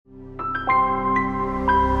Hello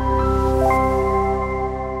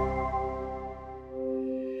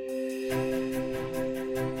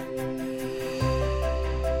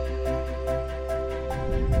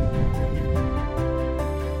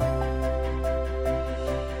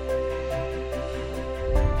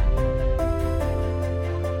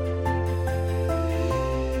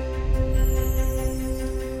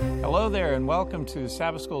there, and welcome to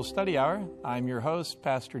Sabbath School Study Hour. I'm your host,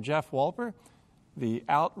 Pastor Jeff Walper, the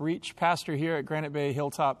outreach pastor here at Granite Bay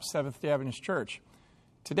Hilltop Seventh-day Adventist Church.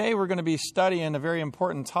 Today we're going to be studying a very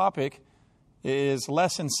important topic. It is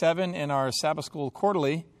Lesson 7 in our Sabbath School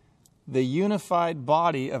Quarterly, the unified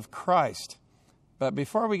body of Christ. But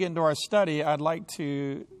before we get into our study, I'd like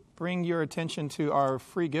to bring your attention to our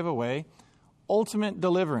free giveaway, Ultimate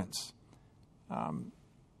Deliverance.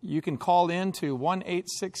 You can call in to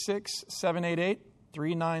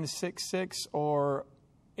 1-866-788-3966 or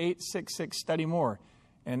 866-STUDY-MORE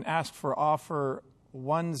and ask for offer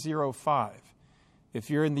 105. If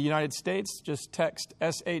you're in the United States, just text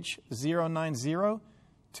SH090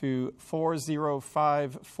 to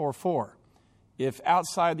 40544. If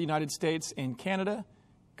outside the United States in Canada,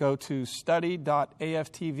 go to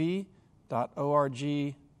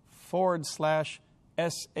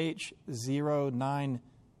study.aftv.org/SH090.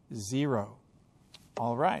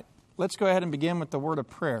 All right, let's go ahead and begin with the word of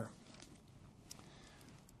prayer.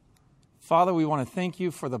 Father, we want to thank you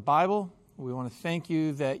for the Bible. We want to thank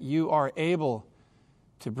you that you are able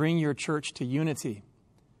to bring your church to unity.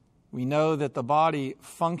 We know that the body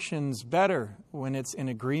functions better when it's in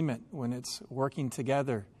agreement, when it's working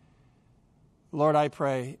together. Lord, I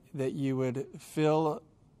pray that you would fill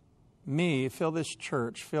me, fill this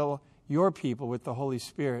church, fill your people with the Holy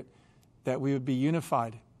Spirit, that we would be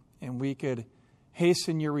unified and we could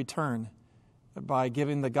hasten your return by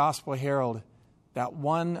giving the gospel herald that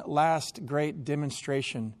one last great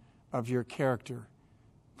demonstration of your character.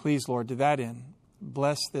 Please, Lord, to that end,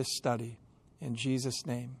 bless this study. In Jesus'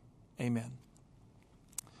 name, amen.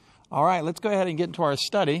 All right, let's go ahead and get into our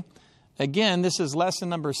study. Again, this is lesson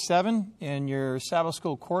number 7 in your Sabbath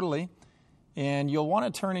School Quarterly, and you'll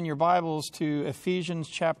want to turn in your Bibles to Ephesians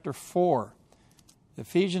chapter 4.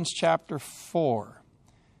 Ephesians chapter 4.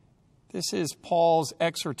 This is Paul's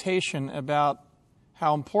exhortation about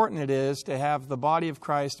how important it is to have the body of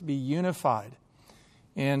Christ be unified.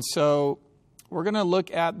 And so we're going to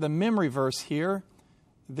look at the memory verse here.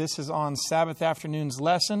 This is on Sabbath afternoon's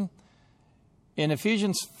lesson. In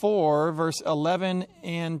Ephesians 4, verse 11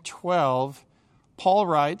 and 12, Paul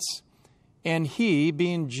writes, "And he,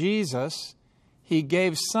 being Jesus, he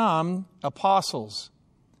gave some apostles,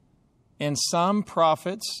 and some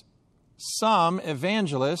prophets, some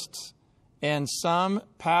evangelists, and some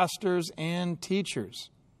pastors and teachers."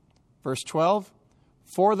 Verse 12,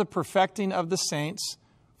 "For the perfecting of the saints,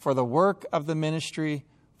 for the work of the ministry,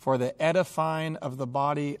 for the edifying of the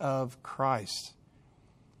body of Christ."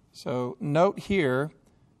 So note here,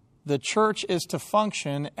 the church is to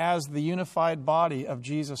function as the unified body of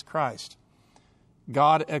Jesus Christ.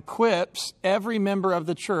 God equips every member of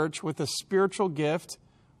the church with a spiritual gift,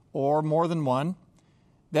 or more than one,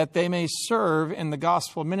 that they may serve in the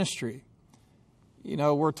gospel ministry. You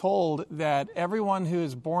know, we're told that everyone who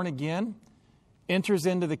is born again enters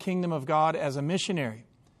into the kingdom of God as a missionary.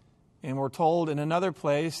 And we're told in another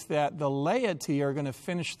place that the laity are going to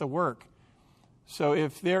finish the work. So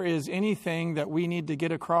if there is anything that we need to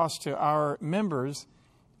get across to our members,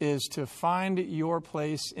 is to find your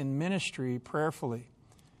place in ministry prayerfully,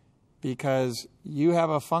 because you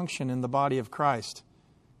have a function in the body of Christ.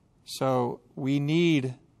 So we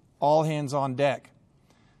need all hands on deck.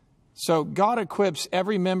 So God equips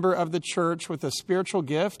every member of the church with a spiritual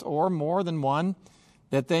gift, or more than one,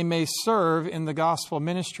 that they may serve in the gospel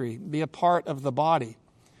ministry, be a part of the body.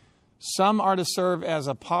 Some are to serve as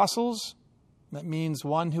apostles. That means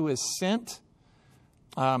one who is sent.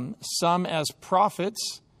 Some as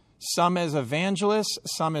prophets, some as evangelists,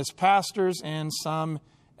 some as pastors, and some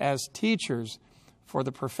as teachers, for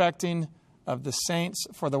the perfecting of the saints,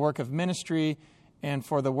 for the work of ministry, and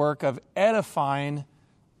for the work of edifying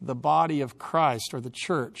the body of Christ, or the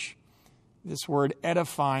church. This word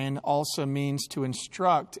edifying also means to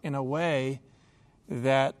instruct in a way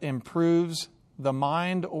that improves the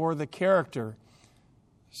mind or the character.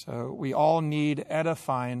 So we all need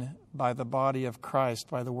edifying by the body of Christ,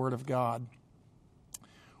 by the Word of God.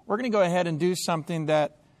 We're going to go ahead and do something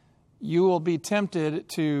that you will be tempted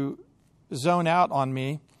to zone out on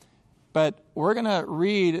me, but we're going to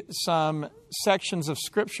read some sections of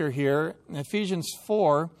Scripture here in Ephesians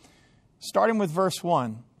 4, starting with verse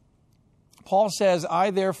 1. Paul says,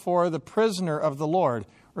 "I therefore, the prisoner of the Lord."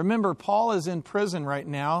 Remember, Paul is in prison right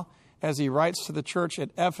now, as he writes to the church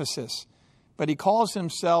at Ephesus, but he calls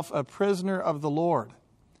himself a prisoner of the Lord.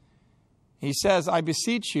 He says, I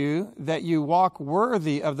beseech you that you walk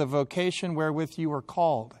worthy of the vocation wherewith you were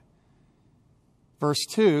called. Verse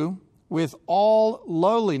 2, with all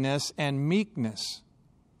lowliness and meekness,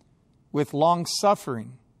 with long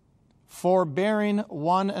suffering, forbearing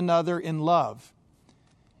one another in love,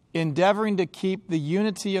 endeavoring to keep the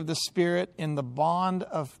unity of the Spirit in the bond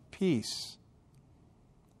of peace.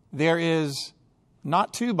 There is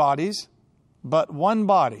not two bodies, but one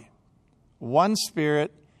body, one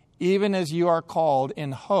Spirit, even as you are called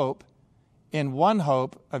in hope, in one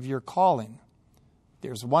hope of your calling.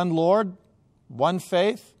 There's one Lord, one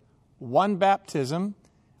faith, one baptism,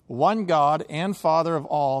 one God and Father of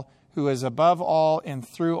all, who is above all and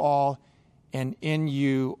through all and in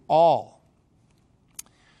you all.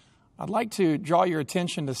 I'd like to draw your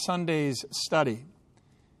attention to Sunday's study.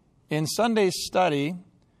 In Sunday's study,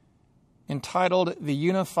 entitled The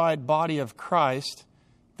Unified Body of Christ,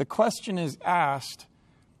 the question is asked,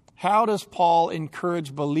 how does Paul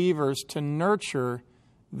encourage believers to nurture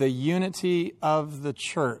the unity of the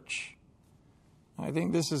church? I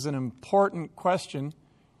think this is an important question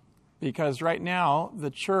because right now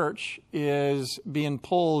the church is being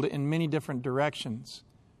pulled in many different directions.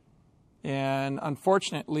 And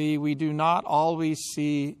unfortunately, we do not always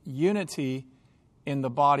see unity in the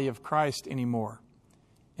body of Christ anymore.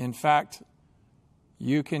 In fact,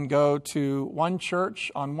 you can go to one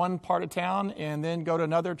church on one part of town and then go to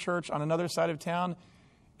another church on another side of town,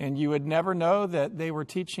 and you would never know that they were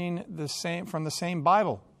teaching the same from the same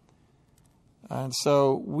Bible. And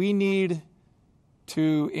so we need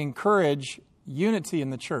to encourage unity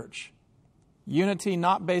in the church. Unity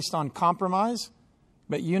not based on compromise,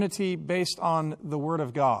 but unity based on the Word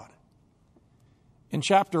of God. In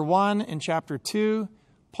chapter 1 and chapter 2,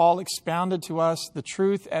 Paul expounded to us the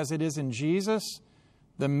truth as it is in Jesus,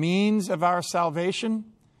 the means of our salvation.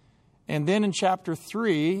 And then in chapter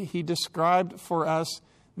 3, he described for us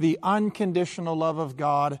the unconditional love of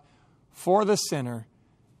God for the sinner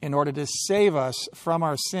in order to save us from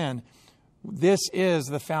our sin. This is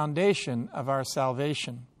the foundation of our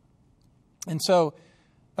salvation. And so,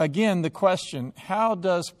 again, the question, how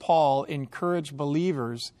does Paul encourage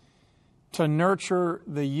believers to nurture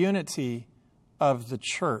the unity of the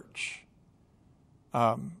church?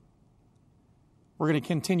 We're going to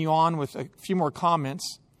continue on with a few more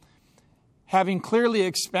comments. Having clearly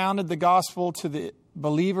expounded the gospel to the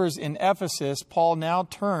believers in Ephesus, Paul now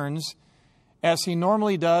turns, as he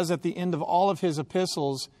normally does at the end of all of his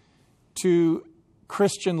epistles, to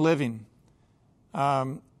Christian living.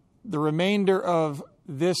 The remainder of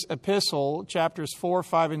this epistle, chapters 4,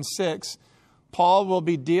 5, and 6, Paul will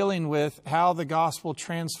be dealing with how the gospel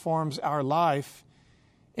transforms our life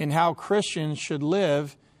and how Christians should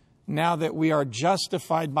live now that we are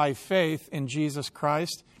justified by faith in Jesus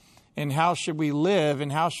Christ. And how should we live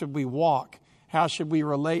and how should we walk? How should we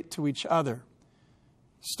relate to each other?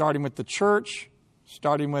 Starting with the church,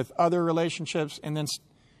 starting with other relationships, and then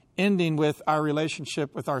ending with our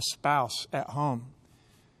relationship with our spouse at home.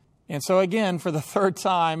 And so again, for the third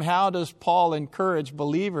time, how does Paul encourage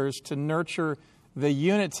believers to nurture the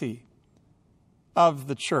unity of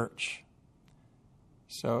the church?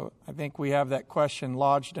 So I think we have that question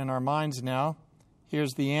lodged in our minds now.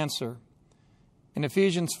 Here's the answer. In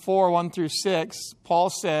Ephesians 4, 1 through 6, Paul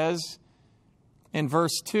says in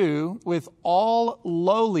verse 2, with all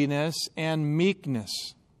lowliness and meekness.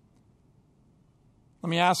 Let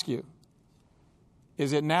me ask you,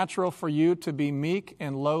 is it natural for you to be meek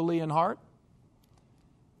and lowly in heart?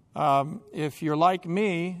 If you're like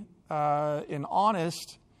me and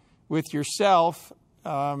honest with yourself,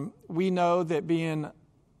 we know that being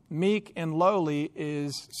meek and lowly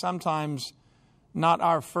is sometimes not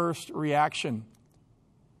our first reaction.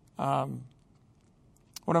 One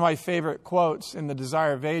of my favorite quotes in The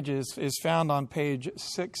Desire of Ages is found on page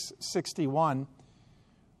 661,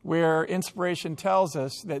 where inspiration tells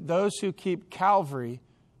us that those who keep Calvary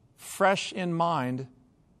fresh in mind,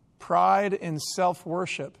 pride and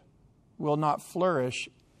self-worship will not flourish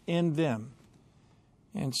in them.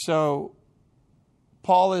 And so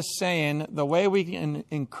Paul is saying the way we can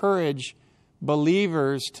encourage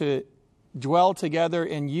believers to dwell together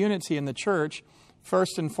in unity in the church,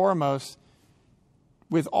 first and foremost,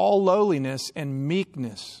 with all lowliness and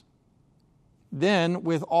meekness, then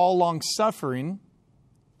with all long-suffering,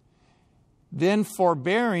 then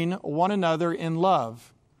forbearing one another in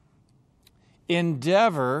love.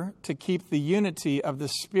 Endeavor to keep the unity of the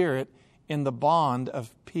Spirit in the bond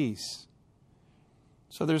of peace.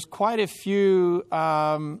 So there's quite a few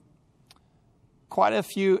quite a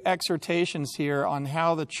few exhortations here on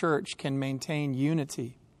how the church can maintain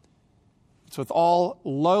unity. It's with all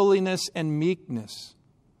lowliness and meekness.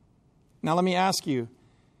 Now let me ask you,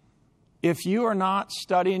 if you are not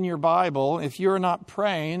studying your Bible, if you are not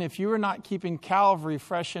praying, if you are not keeping Calvary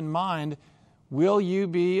fresh in mind, will you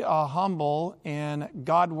be a humble and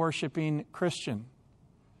God-worshiping Christian?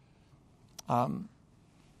 I'll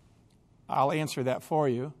answer that for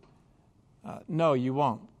you. No, you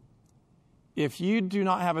won't. If you do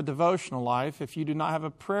not have a devotional life, if you do not have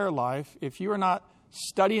a prayer life, if you are not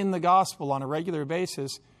studying the gospel on a regular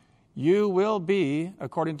basis, you will be,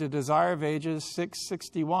 according to Desire of Ages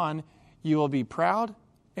 661, you will be proud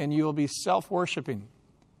and you will be self-worshiping.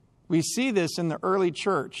 We see this in the early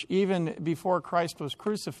church, even before Christ was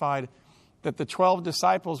crucified, that the 12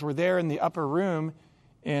 disciples were there in the upper room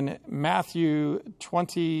in Matthew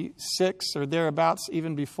 26 or thereabouts,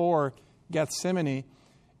 even before Gethsemane,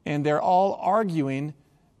 and they're all arguing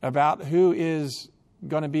about who is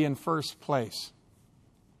going to be in first place.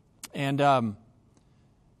 And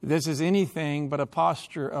this is anything but a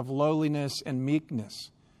posture of lowliness and meekness.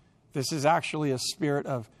 This is actually a spirit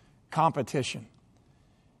of competition.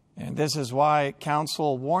 And this is why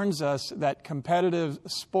counsel warns us that competitive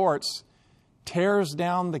sports tears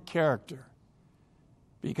down the character,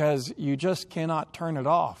 because you just cannot turn it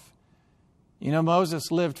off. You know, Moses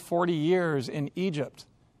lived 40 years in Egypt,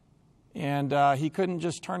 and he couldn't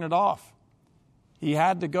just turn it off. He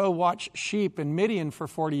had to go watch sheep in Midian for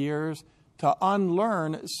 40 years to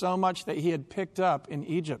unlearn so much that he had picked up in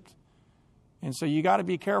Egypt. And so you got to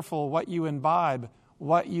be careful what you imbibe,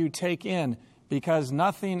 what you take in, because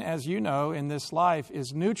nothing, as you know, in this life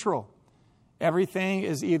is neutral. Everything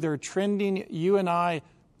is either trending you and I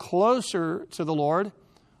closer to the Lord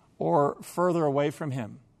or further away from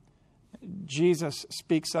Him. Jesus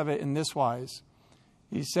speaks of it in this wise.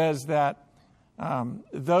 He says that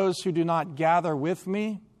those who do not gather with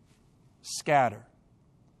me scatter.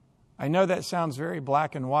 I know that sounds very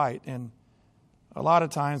black and white, and a lot of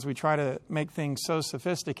times we try to make things so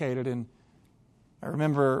sophisticated. And I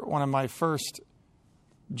remember one of my first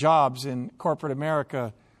jobs in corporate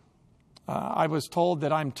America, I was told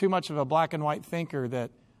that I'm too much of a black and white thinker,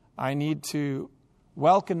 that I need to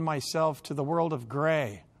welcome myself to the world of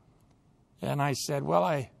gray. And I said, well,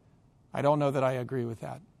 I don't know that I agree with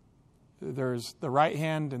that. There's the right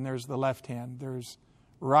hand and there's the left hand. There's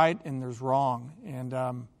right and there's wrong. And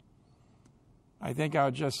I think I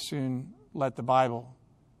would just soon let the Bible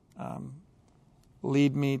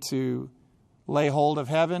lead me to lay hold of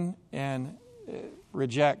heaven and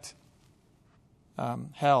reject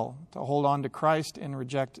hell, to hold on to Christ and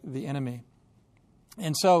reject the enemy.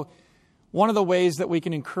 And so one of the ways that we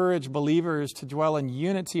can encourage believers to dwell in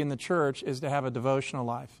unity in the church is to have a devotional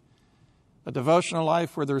life. A devotional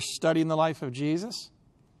life where they're studying the life of Jesus,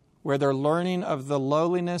 where they're learning of the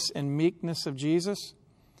lowliness and meekness of Jesus.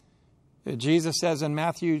 Jesus says in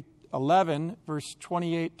Matthew 11, verse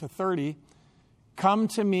 28 to 30, "Come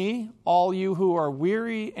to me, all you who are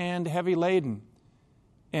weary and heavy laden,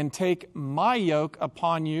 and take my yoke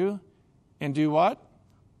upon you," and do what?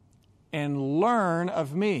 "And learn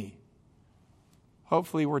of me."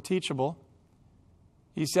 Hopefully we're teachable.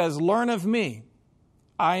 He says, "Learn of me.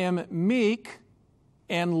 I am meek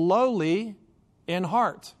and lowly in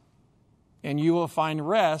heart, and you will find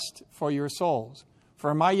rest for your souls.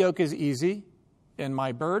 For my yoke is easy, and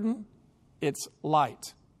my burden, it's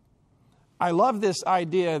light." I love this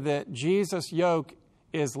idea that Jesus' yoke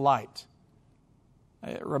is light.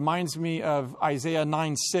 It reminds me of Isaiah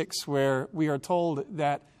 9:6, where we are told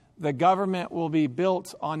that the government will be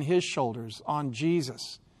built on His shoulders, on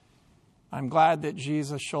Jesus. I'm glad that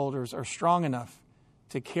Jesus' shoulders are strong enough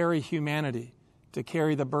to carry humanity, to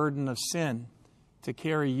carry the burden of sin, to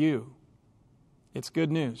carry you. It's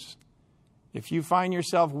good news. If you find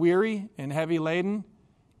yourself weary and heavy laden,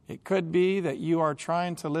 it could be that you are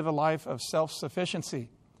trying to live a life of self-sufficiency.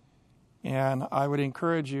 And I would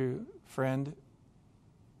encourage you, friend,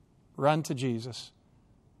 run to Jesus,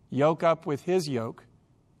 yoke up with His yoke,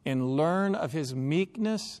 and learn of His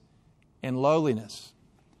meekness and lowliness.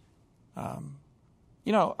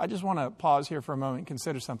 I just want to pause here for a moment and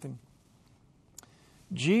consider something.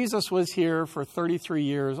 Jesus was here for 33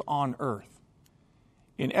 years on earth.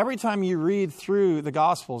 And every time you read through the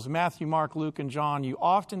Gospels, Matthew, Mark, Luke, and John, you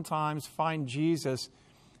oftentimes find Jesus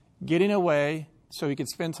getting away so He could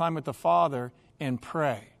spend time with the Father and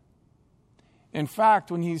pray. In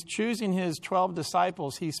fact, when He's choosing His 12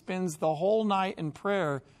 disciples, He spends the whole night in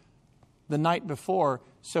prayer the night before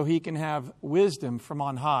so He can have wisdom from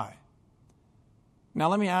on high. Now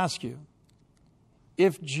let me ask you,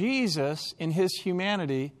 if Jesus in His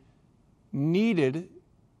humanity needed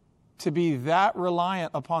to be that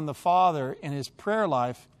reliant upon the Father in his prayer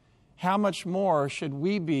life, how much more should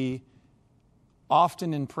we be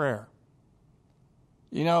often in prayer?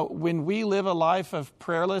 You know, when we live a life of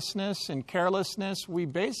prayerlessness and carelessness, we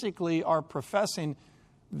basically are professing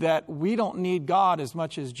that we don't need God as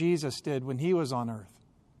much as Jesus did when he was on earth.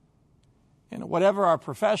 And whatever our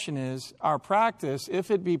profession is, our practice,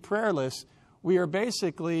 if it be prayerless, we are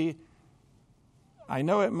basically, I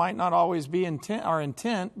know it might not always be our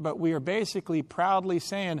intent, but we are basically proudly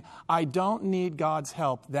saying, I don't need God's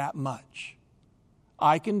help that much.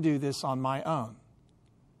 I can do this on my own.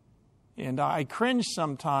 And I cringe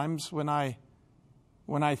sometimes when I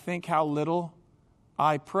think how little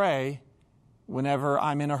I pray whenever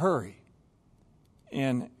I'm in a hurry.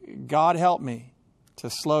 And God help me to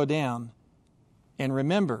slow down and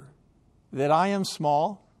remember that I am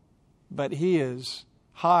small, but he is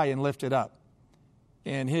high and lifted up.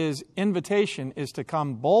 And his invitation is to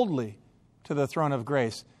come boldly to the throne of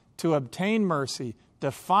grace, to obtain mercy,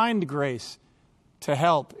 to find grace, to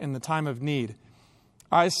help in the time of need.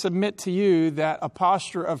 I submit to you that a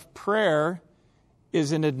posture of prayer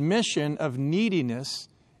is an admission of neediness.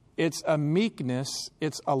 It's a meekness.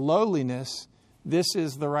 It's a lowliness. This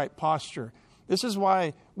is the right posture. This is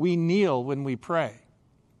why we kneel when we pray.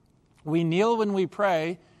 We kneel when we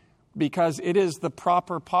pray because it is the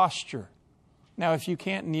proper posture. Now, if you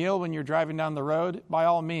can't kneel when you're driving down the road, by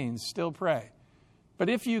all means, still pray. But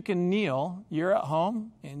if you can kneel, you're at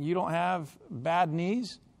home and you don't have bad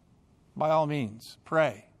knees, by all means,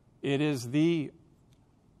 pray. It is the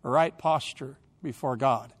right posture before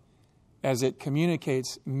God as it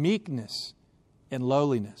communicates meekness and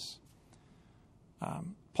lowliness.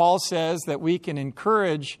 Paul says that we can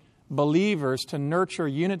encourage believers to nurture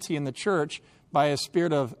unity in the church by a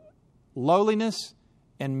spirit of lowliness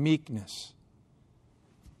and meekness.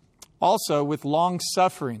 Also with long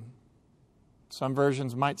suffering. Some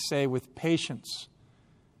versions might say with patience.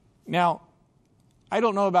 Now, I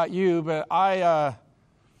don't know about you, but I've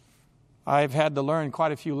had to learn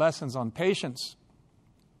quite a few lessons on patience.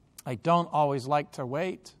 I don't always like to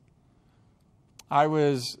wait. I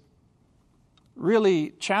was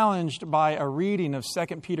really challenged by a reading of 2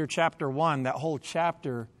 Peter chapter 1, that whole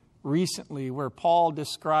chapter recently, where Paul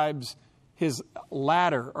describes his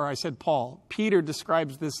ladder, or I said Paul, Peter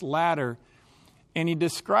describes this ladder, and he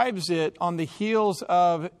describes it on the heels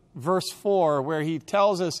of verse 4, where he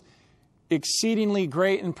tells us exceedingly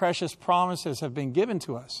great and precious promises have been given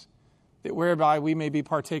to us, that whereby we may be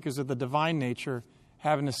partakers of the divine nature,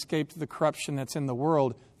 having escaped the corruption that's in the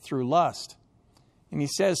world through lust. And he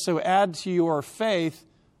says, so add to your faith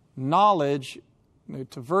knowledge,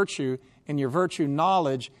 to virtue, and your virtue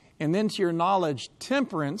knowledge, and then to your knowledge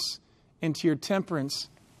temperance, and to your temperance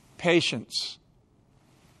patience.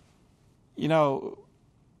 You know,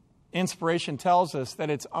 inspiration tells us that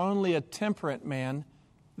it's only a temperate man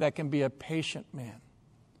that can be a patient man.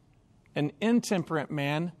 An intemperate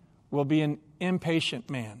man will be an impatient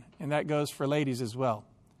man, and that goes for ladies as well.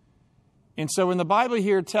 And so when the Bible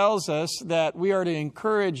here tells us that we are to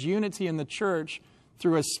encourage unity in the church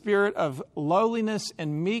through a spirit of lowliness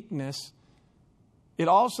and meekness, it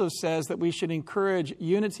also says that we should encourage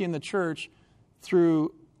unity in the church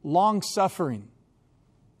through long suffering,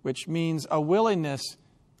 which means a willingness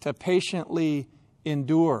to patiently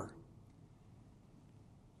endure.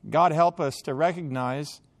 God help us to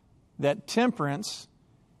recognize that temperance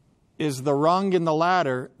is the rung in the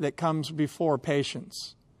ladder that comes before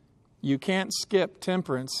patience. You can't skip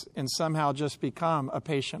temperance and somehow just become a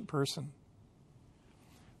patient person.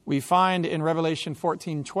 We find in Revelation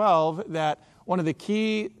 14:12 that one of the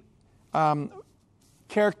key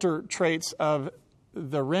character traits of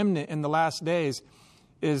the remnant in the last days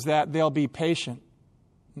is that they'll be patient.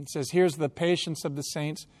 It says, here's the patience of the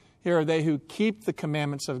saints. Here are they who keep the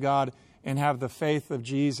commandments of God and have the faith of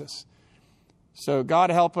Jesus. So God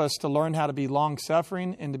help us to learn how to be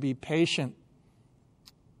long-suffering and to be patient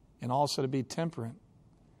and also to be temperate.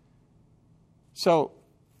 So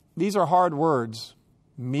these are hard words.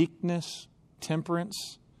 Meekness,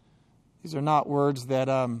 temperance. These are not words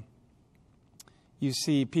that you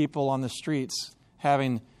see people on the streets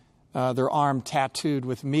having their arm tattooed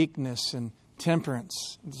with meekness and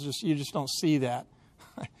temperance. You just don't see that.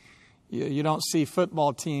 You don't see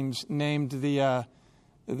football teams named the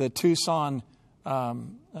Tucson,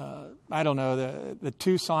 the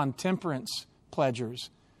Tucson Temperance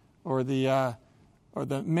Pledgers, or the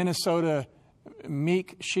Minnesota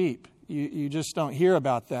Meek Sheep. You just don't hear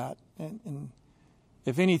about that. And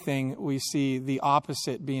if anything, we see the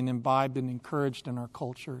opposite being imbibed and encouraged in our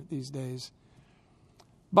culture these days.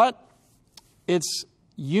 But it's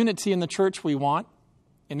unity in the church we want.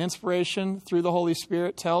 And inspiration through the Holy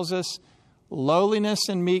Spirit tells us lowliness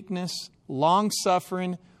and meekness,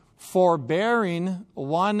 long-suffering, forbearing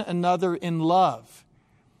one another in love.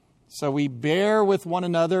 So we bear with one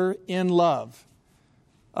another in love.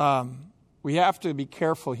 We have to be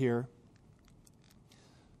careful here.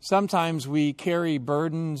 Sometimes we carry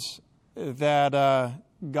burdens that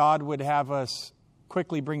God would have us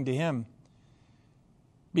quickly bring to Him.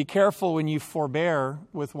 Be careful when you forbear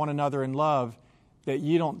with one another in love that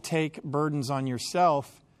you don't take burdens on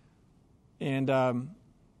yourself and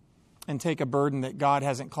take a burden that God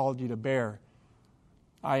hasn't called you to bear.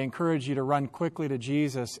 I encourage you to run quickly to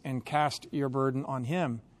Jesus and cast your burden on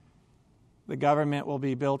Him. The government will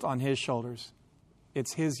be built on His shoulders.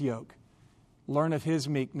 It's His yoke. Learn of His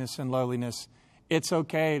meekness and lowliness. It's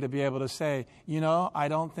okay to be able to say, I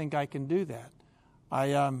don't think I can do that.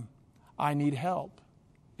 I need help.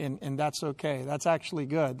 And that's okay. That's actually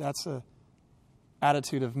good. That's an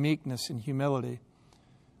attitude of meekness and humility.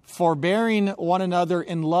 Forbearing one another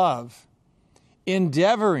in love,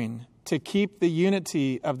 endeavoring to keep the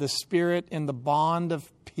unity of the Spirit in the bond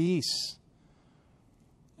of peace.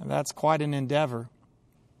 And that's quite an endeavor.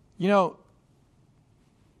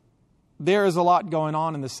 There is a lot going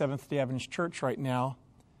on in the Seventh-day Adventist Church right now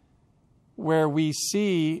where we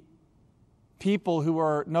see people who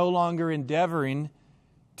are no longer endeavoring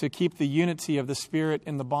to keep the unity of the Spirit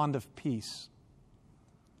in the bond of peace.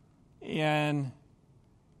 And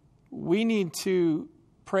we need to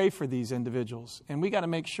pray for these individuals. And we got to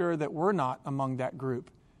make sure that we're not among that group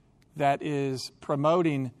that is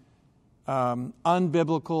promoting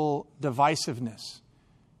unbiblical divisiveness.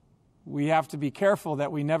 We have to be careful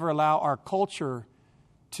that we never allow our culture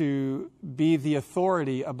to be the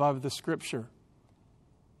authority above the Scripture.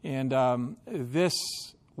 And this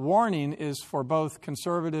warning is for both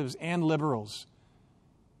conservatives and liberals.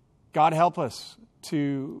 God help us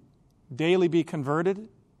to daily be converted,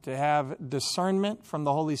 to have discernment from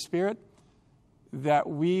the Holy Spirit, that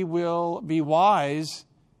we will be wise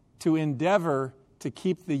to endeavor to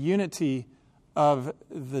keep the unity of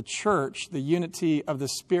the church, the unity of the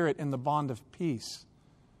Spirit in the bond of peace.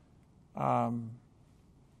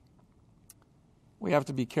 We have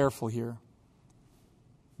to be careful here.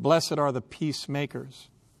 Blessed are the peacemakers,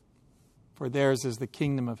 for theirs is the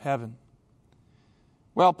kingdom of heaven.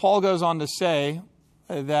 Well, Paul goes on to say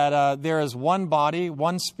that there is one body,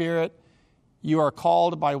 one Spirit. You are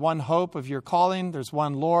called by one hope of your calling. There's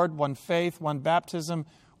one Lord, one faith, one baptism,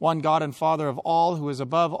 one God and Father of all, who is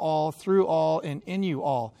above all, through all, and in you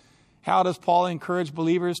all. How does Paul encourage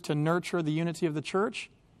believers to nurture the unity of the church?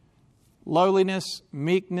 Lowliness,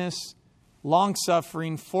 meekness,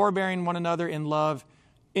 long-suffering, forbearing one another in love,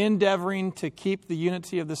 endeavoring to keep the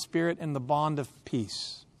unity of the Spirit in the bond of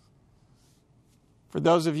peace. For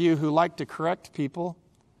those of you who like to correct people,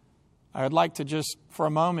 I would like to just for a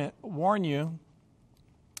moment warn you,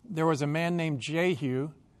 there was a man named Jehu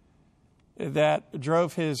that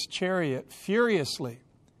drove his chariot furiously.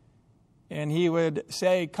 And he would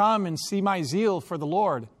say, "Come and see my zeal for the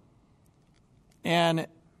Lord." And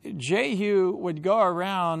Jehu would go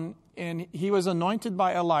around, and he was anointed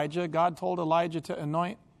by Elijah. God told Elijah to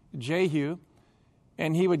anoint Jehu.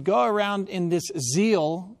 And he would go around in this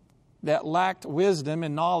zeal that lacked wisdom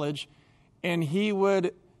and knowledge, and he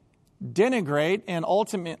would denigrate and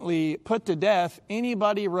ultimately put to death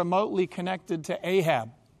anybody remotely connected to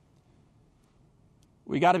Ahab.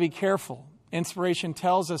 We got to be careful. Inspiration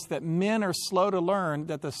tells us that men are slow to learn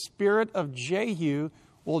that the spirit of Jehu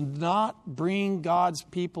will not bring God's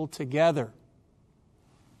people together.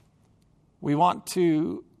 We want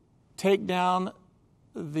to take down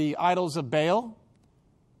the idols of Baal,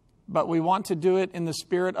 but we want to do it in the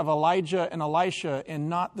spirit of Elijah and Elisha and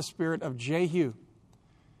not the spirit of Jehu.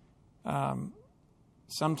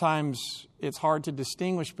 Sometimes it's hard to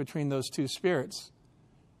distinguish between those two spirits.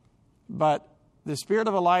 But the spirit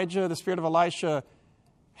of Elijah, the spirit of Elisha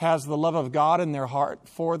has the love of God in their heart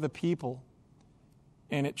for the people.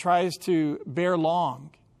 And it tries to bear long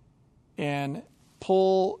and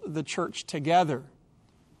pull the church together.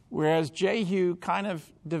 Whereas Jehu kind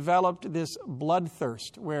of developed this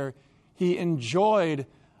bloodthirst where he enjoyed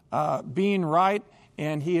being right,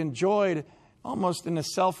 and he enjoyed almost in a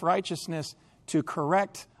self-righteousness to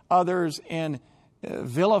correct others and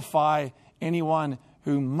vilify anyone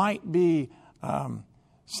who might be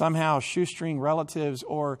somehow shoestring relatives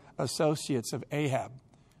or associates of Ahab.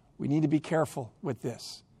 We need to be careful with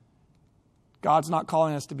this. God's not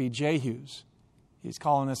calling us to be Jehus. He's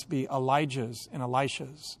calling us to be Elijahs and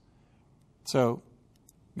Elishas. So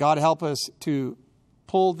God help us to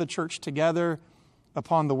pull the church together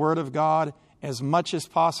upon the Word of God as much as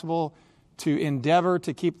possible to endeavor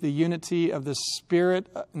to keep the unity of the Spirit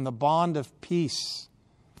and the bond of peace.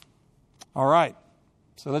 All right,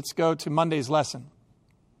 so let's go to Monday's lesson.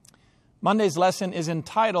 Monday's lesson is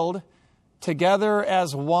entitled, Together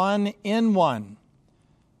as One in One.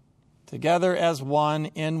 Together as One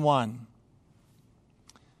in One.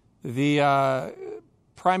 The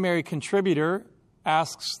primary contributor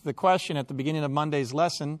asks the question at the beginning of Monday's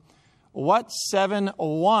lesson, what 7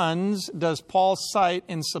 ones does Paul cite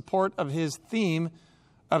in support of his theme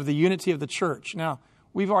of the unity of the church? Now,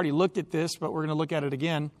 we've already looked at this, but we're going to look at it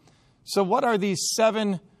again. So what are these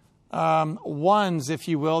 7 ones, if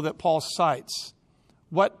you will, that Paul cites?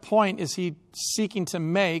 What point is he seeking to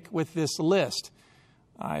make with this list?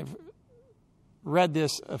 I've read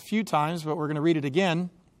this a few times, but we're going to read it again,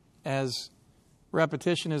 as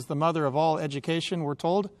repetition is the mother of all education, we're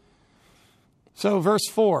told. So verse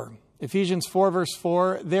 4, Ephesians 4, verse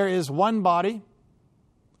 4, there is one body,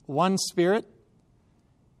 one Spirit,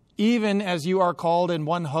 even as you are called in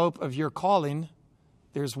one hope of your calling.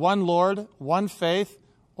 There's one Lord, one faith,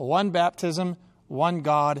 one baptism, one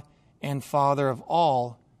God and Father of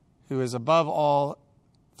all, who is above all,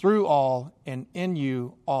 through all, and in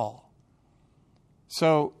you all.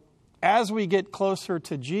 So as we get closer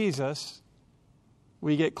to Jesus,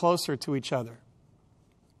 we get closer to each other.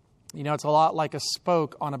 You know, it's a lot like a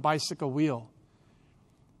spoke on a bicycle wheel.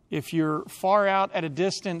 If you're far out at a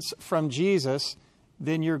distance from Jesus,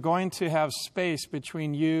 then you're going to have space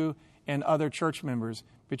between you and other church members,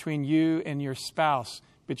 between you and your spouse,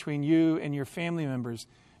 between you and your family members.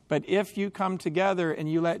 But if you come together and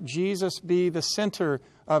you let Jesus be the center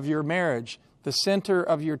of your marriage, the center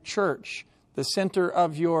of your church, the center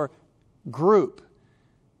of your group,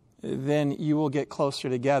 then you will get closer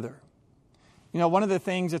together. You know, one of the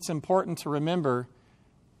things that's important to remember,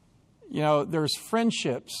 you know, there's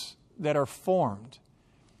friendships that are formed.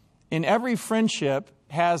 And every friendship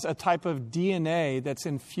has a type of DNA that's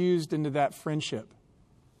infused into that friendship.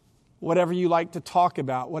 Whatever you like to talk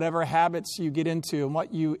about, whatever habits you get into and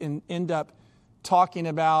what you end up talking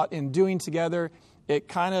about and doing together, it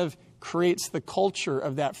kind of creates the culture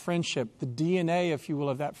of that friendship, the DNA, if you will,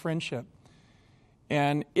 of that friendship.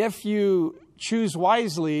 And if you choose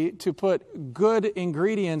wisely to put good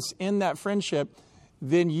ingredients in that friendship,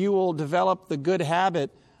 then you will develop the good habit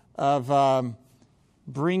of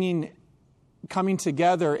coming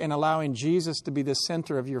together and allowing Jesus to be the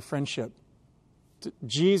center of your friendship.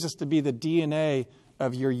 Jesus to be the DNA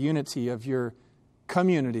of your unity, of your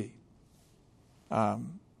community.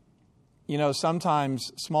 You know,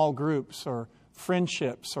 sometimes small groups or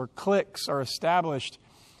friendships or cliques are established,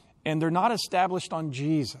 and they're not established on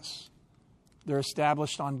Jesus. They're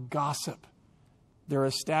established on gossip. They're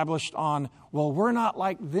established on, well, we're not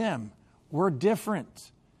like them. We're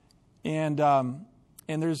different. And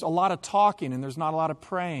there's a lot of talking, and there's not a lot of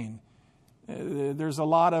praying. There's a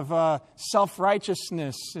lot of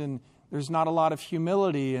self-righteousness, and there's not a lot of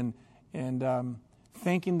humility and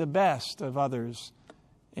thinking the best of others.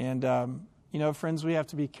 And, you know, friends, we have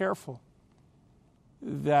to be careful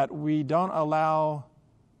that we don't allow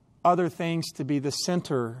other things to be the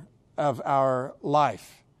center of our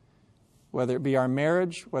life, whether it be our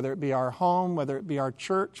marriage, whether it be our home, whether it be our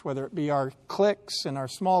church, whether it be our cliques and our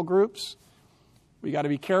small groups. We got to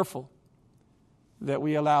be careful that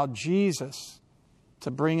we allow Jesus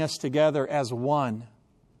to bring us together as one.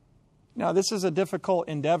 Now, this is a difficult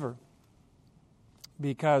endeavor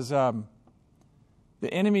because the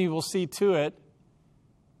enemy will see to it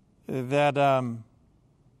that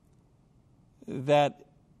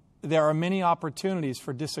there are many opportunities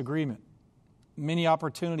for disagreement, many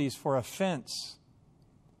opportunities for offense,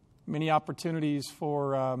 many opportunities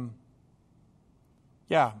for,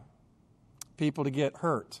 people to get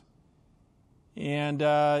hurt. And,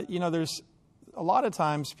 you know, there's a lot of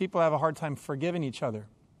times people have a hard time forgiving each other.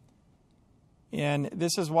 And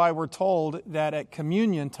this is why we're told that at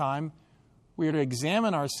communion time, we are to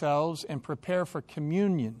examine ourselves and prepare for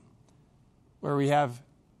communion, where we have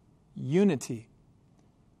unity.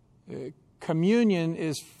 Communion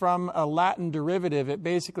is from a Latin derivative. It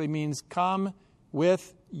basically means come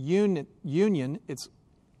with union. It's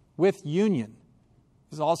with union.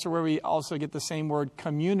 This is also where we also get the same word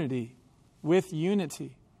community, with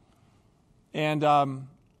unity. And,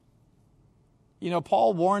 you know,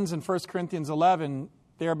 Paul warns in 1 Corinthians 11,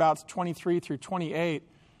 thereabouts 23 through 28,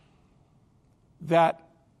 that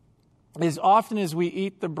as often as we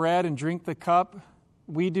eat the bread and drink the cup,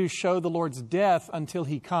 we do show the Lord's death until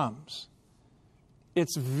He comes.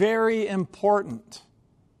 It's very important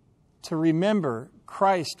to remember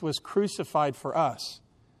Christ was crucified for us.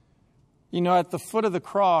 You know, at the foot of the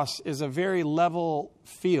cross is a very level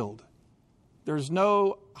field. There's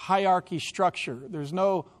no hierarchy structure. There's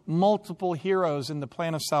no multiple heroes in the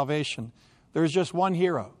plan of salvation. There's just one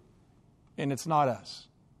hero, and it's not us.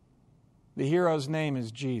 The hero's name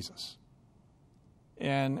is Jesus.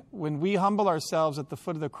 And when we humble ourselves at the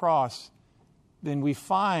foot of the cross, then we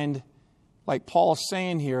find, like Paul's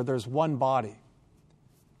saying here, there's one body.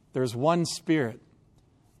 There's one Spirit.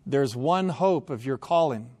 There's one hope of your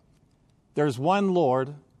calling. There's one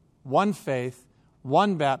Lord, one faith,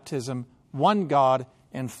 one baptism, one God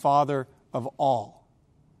and Father of all.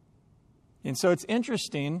 And so it's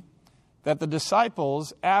interesting that the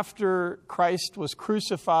disciples, after Christ was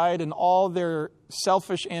crucified and all their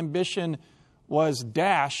selfish ambition was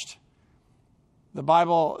dashed, the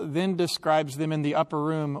Bible then describes them in the upper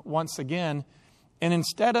room once again. And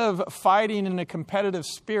instead of fighting in a competitive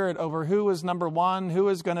spirit over who was number one, who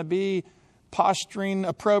is going to be posturing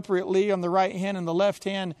appropriately on the right hand and the left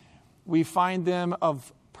hand, we find them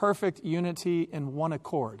of perfect unity and one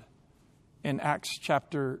accord in Acts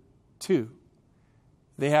chapter 2.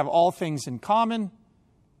 They have all things in common.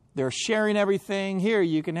 They're sharing everything. Here,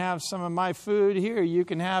 you can have some of my food. Here, you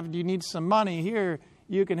need some money. Here,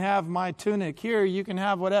 you can have my tunic. Here, you can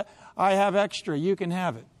have what I have extra. You can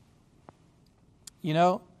have it. You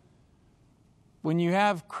know, when you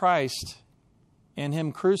have Christ and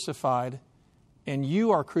Him crucified, and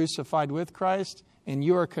you are crucified with Christ, and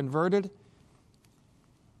you are converted,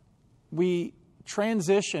 we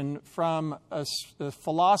transition from a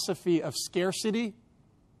philosophy of scarcity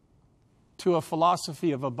to a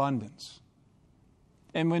philosophy of abundance.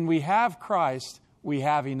 And when we have Christ, we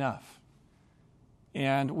have enough.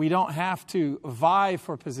 And we don't have to vie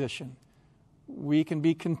for position. We can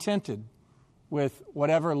be contented with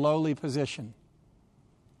whatever lowly position.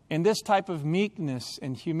 And this type of meekness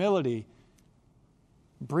and humility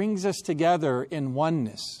brings us together in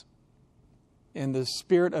oneness, in the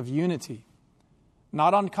spirit of unity,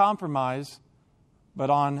 not on compromise, but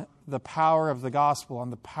on the power of the gospel,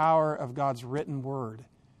 on the power of God's written word.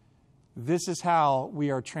 This is how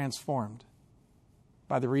we are transformed,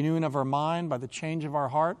 by the renewing of our mind, by the change of our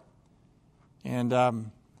heart.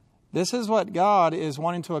 And this is what God is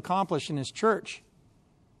wanting to accomplish in His church.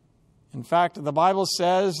 In fact, the Bible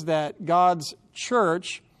says that God's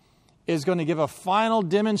church is going to give a final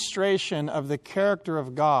demonstration of the character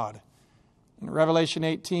of God. And Revelation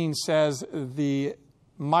 18 says the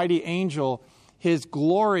mighty angel, his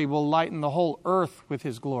glory will lighten the whole earth with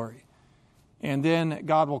his glory. And then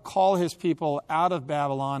God will call His people out of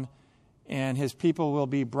Babylon, and His people will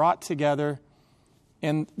be brought together.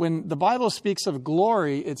 And when the Bible speaks of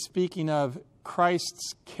glory, it's speaking of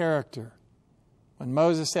Christ's character. When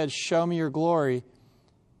Moses said, "Show me your glory,"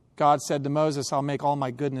 God said to Moses, "I'll make all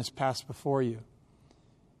my goodness pass before you."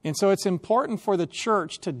 And so it's important for the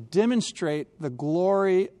church to demonstrate the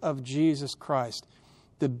glory of Jesus Christ,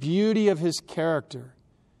 the beauty of His character.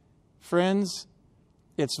 Friends,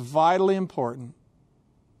 it's vitally important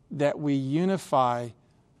that we unify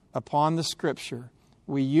upon the Scripture,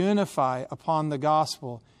 we unify upon the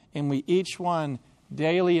gospel, and we each one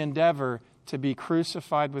daily endeavor to be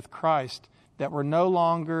crucified with Christ, that we're no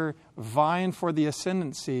longer vying for the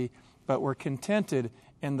ascendancy, but we're contented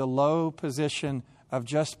in the low position of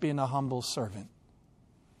just being a humble servant,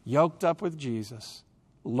 yoked up with Jesus,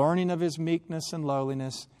 learning of His meekness and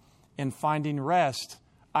lowliness, and finding rest,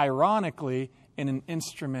 ironically, in an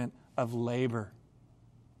instrument of labor.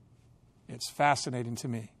 It's fascinating to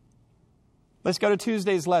me. Let's go to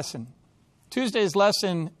Tuesday's lesson. Tuesday's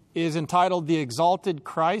lesson is entitled "The Exalted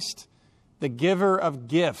Christ, the Giver of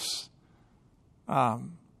Gifts."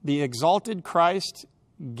 The exalted Christ,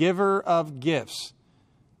 giver of gifts.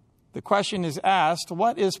 The question is asked,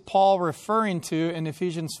 what is Paul referring to in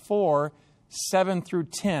Ephesians 4, 7 through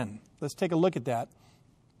 10? Let's take a look at that.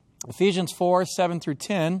 Ephesians 4, 7 through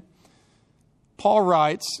 10, Paul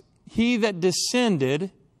writes, "He that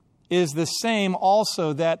descended is the same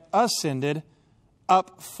also that ascended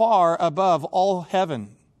up far above all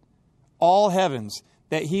heavens,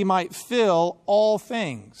 that He might fill all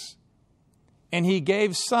things. And He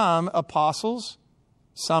gave some apostles,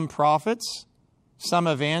 some prophets, some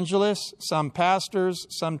evangelists, some pastors,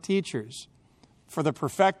 some teachers, for the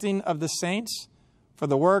perfecting of the saints, for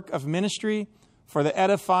the work of ministry, for the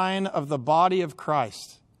edifying of the body of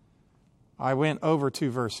Christ." I went over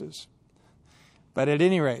 2 verses. But at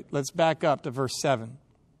any rate, let's back up to verse 7.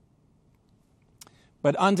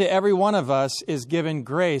 "But unto every one of us is given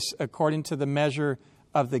grace according to the measure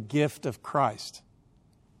of the gift of Christ."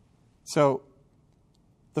 So,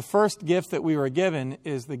 the first gift that we were given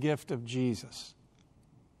is the gift of Jesus.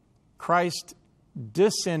 Christ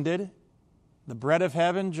descended the bread of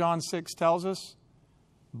heaven, John 6 tells us,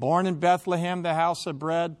 born in Bethlehem, the house of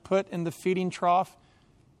bread, put in the feeding trough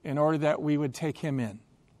in order that we would take him in.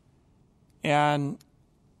 And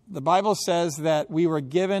the Bible says that we were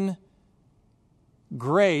given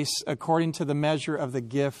grace according to the measure of the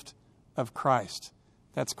gift of Christ.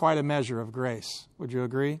 That's quite a measure of grace. Would you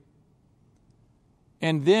agree?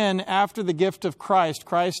 And then after the gift of Christ,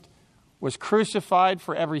 Christ was crucified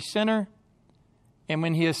for every sinner. And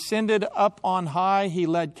when he ascended up on high, he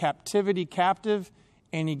led captivity captive,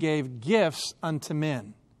 and he gave gifts unto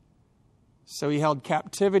men. So he held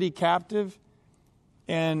captivity captive.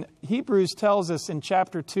 And Hebrews tells us in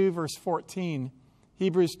chapter 2, verse 14,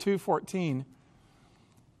 Hebrews 2:14,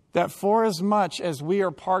 that for as much as we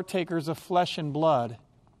are partakers of flesh and blood,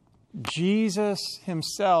 Jesus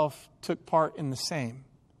himself took part in the same,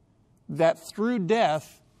 that through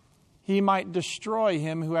death he might destroy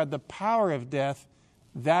him who had the power of death,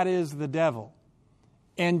 that is the devil,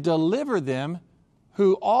 and deliver them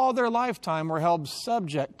who all their lifetime were held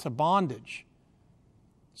subject to bondage.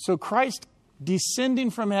 So Christ descending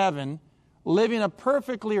from heaven, living a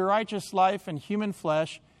perfectly righteous life in human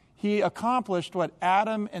flesh, he accomplished what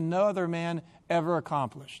Adam and no other man ever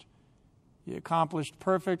accomplished. He accomplished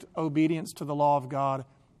perfect obedience to the law of God,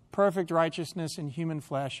 perfect righteousness in human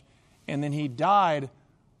flesh, and then he died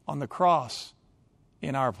on the cross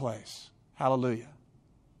in our place. Hallelujah.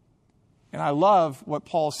 And I love what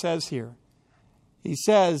Paul says here. He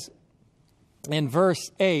says in verse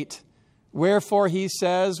 8, wherefore he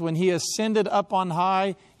says, when he ascended up on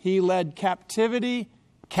high, he led captivity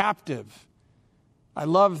captive. I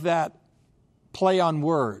love that play on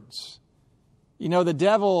words. You know, the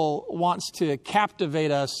devil wants to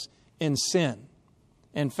captivate us in sin.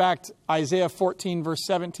 In fact, Isaiah 14 verse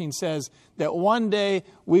 17 says that one day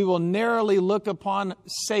we will narrowly look upon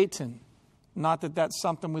Satan. Not that that's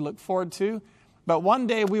something we look forward to, but one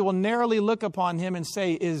day we will narrowly look upon him and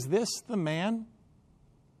say, is this the man?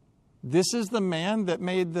 This is the man that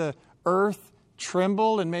made the earth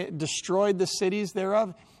tremble and destroyed the cities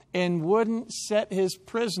thereof, and wouldn't set his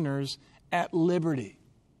prisoners at liberty.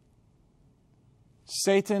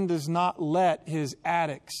 Satan does not let his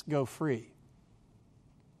addicts go free.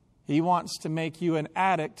 He wants to make you an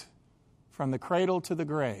addict from the cradle to the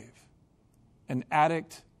grave, an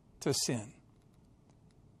addict to sin.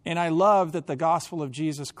 And I love that the gospel of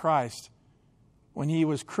Jesus Christ, when he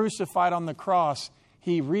was crucified on the cross,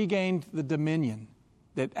 he regained the dominion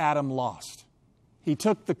that Adam lost. He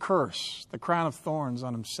took the curse, the crown of thorns,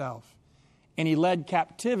 on himself, and he led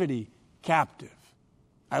captivity captive.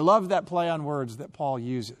 I love that play on words that Paul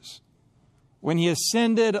uses. When he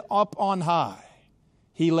ascended up on high,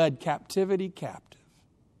 he led captivity captive.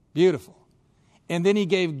 Beautiful. And then he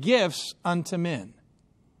gave gifts unto men.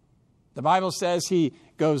 The Bible says he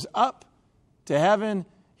goes up to heaven.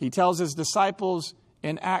 He tells his disciples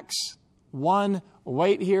in Acts 1,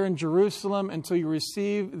 wait here in Jerusalem until you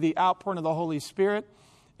receive the outpouring of the Holy Spirit,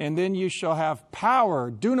 and then you shall have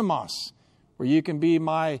power, dunamis, where you can be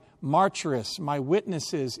my martyrs, my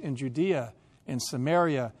witnesses in Judea and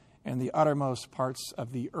Samaria and the uttermost parts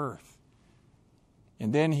of the earth.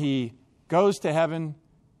 And then he goes to heaven.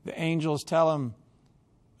 The angels tell him,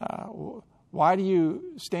 why do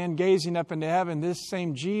you stand gazing up into heaven? This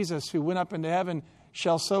same Jesus who went up into heaven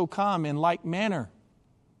shall so come in like manner.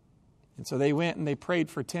 And so they went and they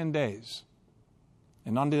prayed for 10 days.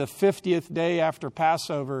 And on the 50th day after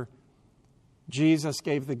Passover, Jesus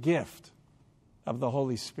gave the gift of the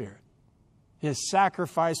Holy Spirit. His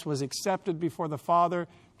sacrifice was accepted before the Father.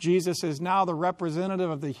 Jesus is now the representative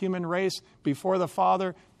of the human race before the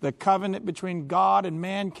Father. The covenant between God and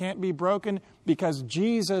man can't be broken because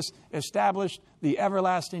Jesus established the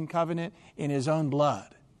everlasting covenant in his own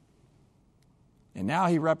blood. And now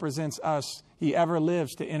he represents us. He ever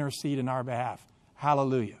lives to intercede in our behalf.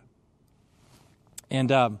 Hallelujah.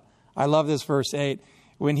 And I love this verse 8.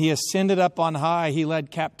 When he ascended up on high, he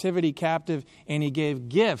led captivity captive, and he gave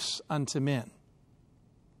gifts unto men.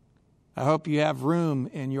 I hope you have room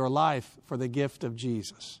in your life for the gift of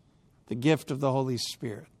Jesus, the gift of the Holy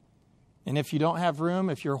Spirit. And if you don't have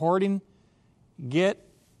room, if you're hoarding, get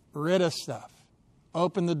rid of stuff.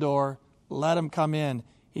 Open the door. Let him come in.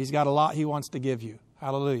 He's got a lot he wants to give you.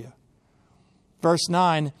 Hallelujah. Verse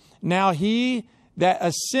 9, now he that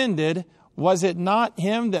ascended, was it not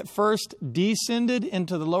him that first descended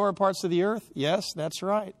into the lower parts of the earth? Yes, that's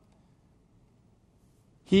right.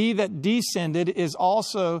 He that descended is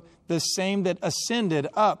also the same that ascended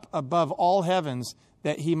up above all heavens,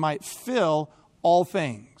 that he might fill all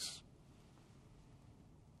things.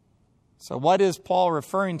 So what is Paul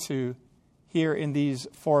referring to here in these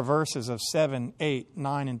 4 verses of 7, 8,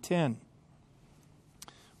 9, and 10?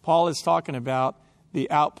 Paul is talking about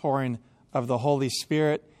the outpouring of the Holy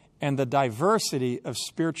Spirit and the diversity of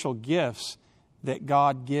spiritual gifts that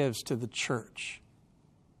God gives to the church.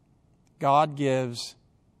 God gives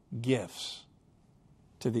gifts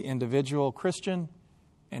to the individual Christian,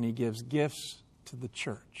 and He gives gifts to the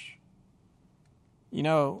church. You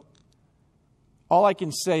know, all I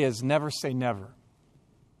can say is never say never.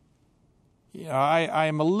 You know, I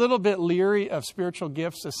am a little bit leery of spiritual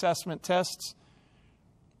gifts assessment tests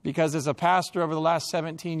because as a pastor over the last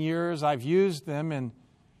 17 years, I've used them, and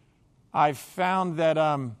I've found that,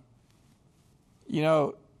 you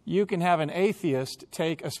know, you can have an atheist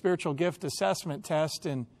take a spiritual gift assessment test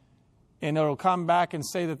and it'll come back and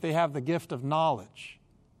say that they have the gift of knowledge.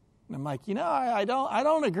 And I'm like, you know, I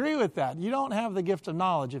don't agree with that. You don't have the gift of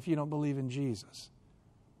knowledge if you don't believe in Jesus.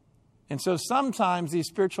 And so sometimes these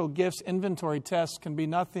spiritual gifts inventory tests can be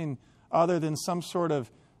nothing other than some sort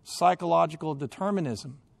of psychological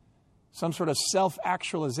determinism, some sort of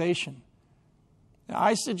self-actualization. Now,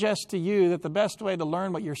 I suggest to you that the best way to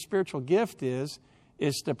learn what your spiritual gift is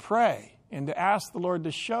to pray and to ask the Lord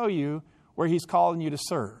to show you where He's calling you to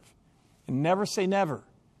serve. And never say never.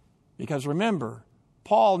 Because remember,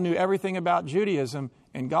 Paul knew everything about Judaism,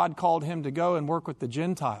 and God called him to go and work with the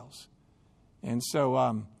Gentiles. And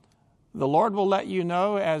so the Lord will let you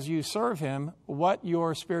know as you serve Him what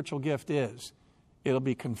your spiritual gift is. It'll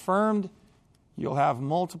be confirmed. You'll have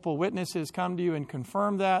multiple witnesses come to you and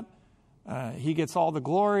confirm that. He gets all the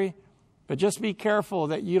glory. But just be careful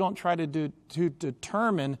that you don't try to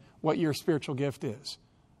determine what your spiritual gift is.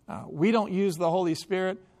 We don't use the Holy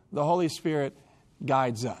Spirit. The Holy Spirit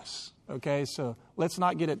guides us. Okay, so let's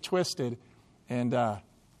not get it twisted. And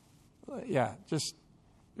just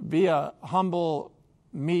be a humble,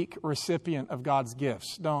 meek recipient of God's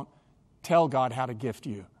gifts. Don't tell God how to gift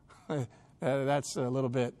you. That's a little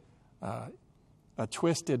bit a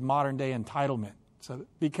twisted modern day entitlement. So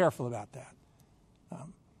be careful about that.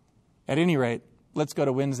 At any rate, let's go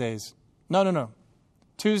to Wednesday's. No.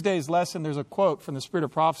 Tuesday's lesson, there's a quote from the Spirit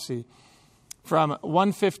of Prophecy from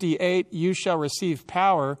 158, "You shall receive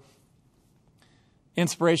power."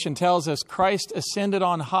 Inspiration tells us Christ ascended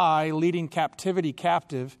on high, leading captivity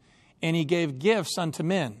captive, and He gave gifts unto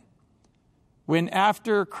men. When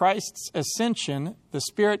after Christ's ascension, the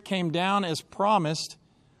Spirit came down as promised,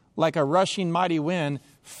 like a rushing mighty wind,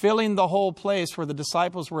 filling the whole place where the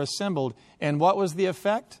disciples were assembled. And what was the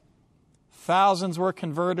effect? Thousands were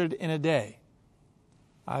converted in a day.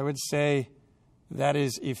 I would say that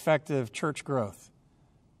is effective church growth.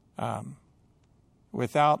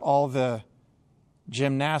 Without all the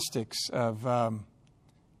gymnastics of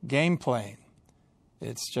game playing.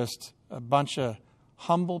 It's just a bunch of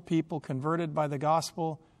humble people converted by the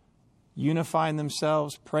gospel, unifying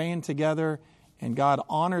themselves, praying together, and God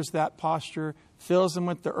honors that posture, fills them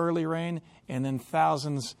with the early rain, and then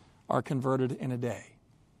thousands are converted in a day.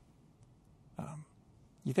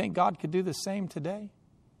 You think God could do the same today?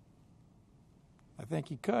 I think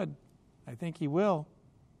He could. I think He will.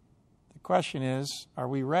 The question is, are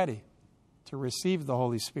we ready to receive the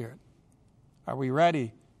Holy Spirit? Are we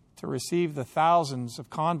ready to receive the thousands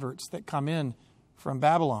of converts that come in from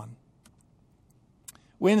Babylon?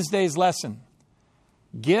 Wednesday's lesson,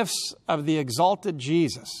 gifts of the exalted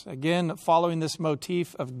Jesus. Again, following this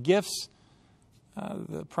motif of gifts,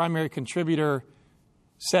 the primary contributor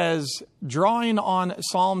says, drawing on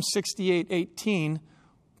Psalm 68:18,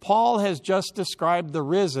 Paul has just described the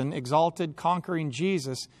risen, exalted, conquering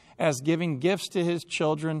Jesus as giving gifts to His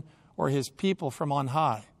children or His people from on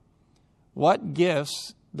high. What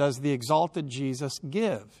gifts does the exalted Jesus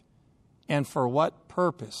give? And for what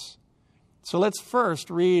purpose? So let's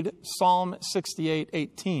first read Psalm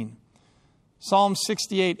 68:18. Psalm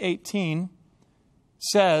 68:18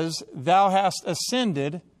 says, Thou hast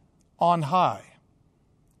ascended on high.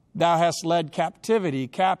 Thou hast led captivity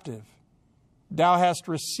captive. Thou hast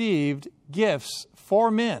received gifts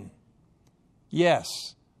for men. Yes,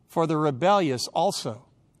 for the rebellious also,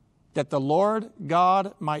 that the Lord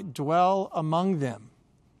God might dwell among them.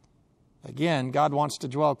 Again, God wants to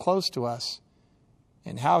dwell close to us.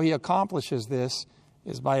 And how He accomplishes this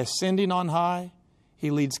is by ascending on high.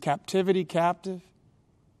 He leads captivity captive.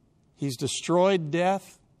 He's destroyed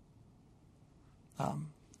death.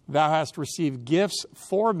 Thou hast received gifts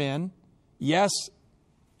for men, yes,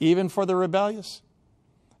 even for the rebellious,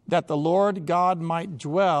 that the Lord God might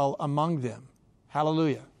dwell among them.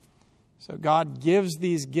 Hallelujah. So God gives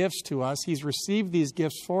these gifts to us. He's received these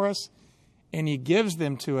gifts for us, and He gives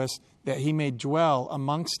them to us that He may dwell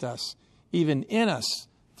amongst us, even in us,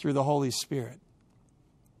 through the Holy Spirit.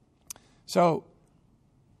 So,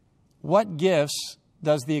 what gifts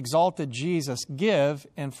does the exalted Jesus give,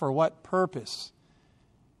 and for what purpose?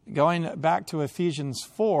 Going back to Ephesians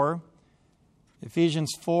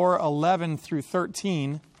 4:11 through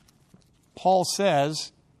 13, Paul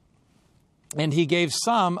says, "And he gave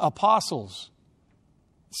some apostles,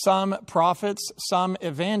 some prophets, some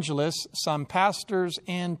evangelists, some pastors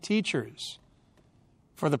and teachers,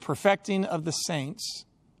 for the perfecting of the saints,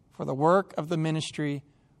 for the work of the ministry,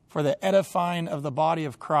 for the edifying of the body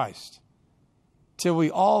of Christ, till we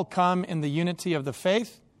all come in the unity of the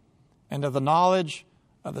faith and of the knowledge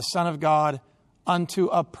of the Son of God, unto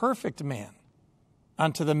a perfect man,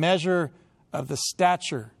 unto the measure of the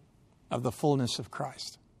stature of the fullness of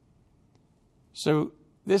Christ." So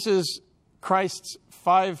this is Christ's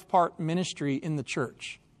 5-part ministry in the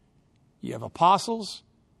church. You have apostles,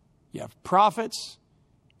 you have prophets,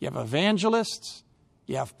 you have evangelists,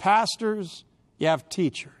 you have pastors, you have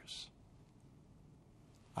teachers.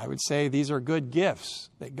 I would say these are good gifts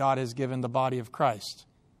that God has given the body of Christ.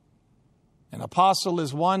 An apostle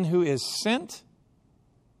is one who is sent.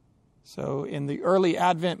 So in the early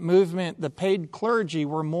Advent movement, the paid clergy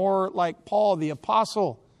were more like Paul the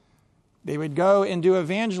apostle. They would go and do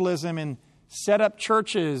evangelism and set up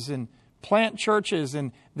churches and plant churches,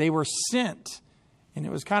 and they were sent. And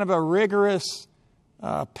it was kind of a rigorous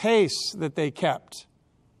pace that they kept.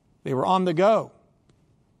 They were on the go.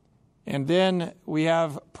 And then we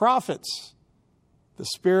have prophets, the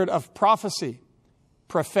spirit of prophecy.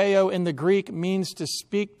 Propheo in the Greek means to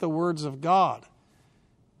speak the words of God.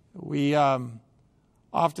 We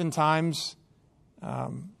oftentimes,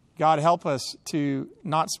 God help us to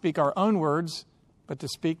not speak our own words, but to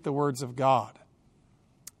speak the words of God.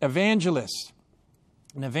 Evangelist.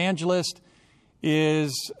 An evangelist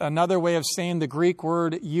is another way of saying the Greek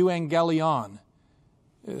word euangelion.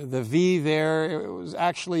 The V there, it was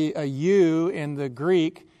actually a U in the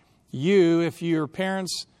Greek. You, if your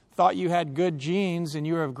parents thought you had good genes and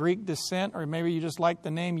you were of Greek descent, or maybe you just like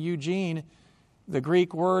the name Eugene, the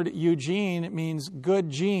Greek word Eugene means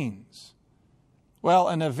good genes. Well,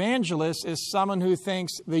 an evangelist is someone who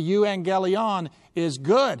thinks the euangelion is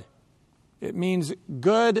good. It means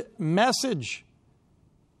good message.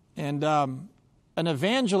 And an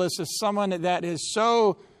evangelist is someone that is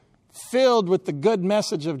so filled with the good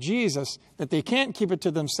message of Jesus that they can't keep it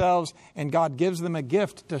to themselves, and God gives them a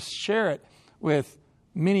gift to share it with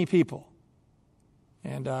many people.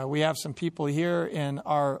 And we have some people here in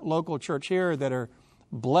our local church here that are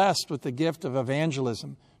blessed with the gift of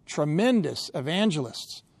evangelism. Tremendous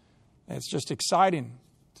evangelists. It's just exciting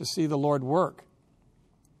to see the Lord work.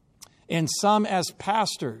 And some as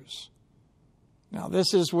pastors. Now,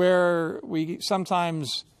 this is where we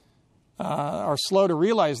sometimes are slow to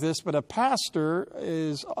realize this, but a pastor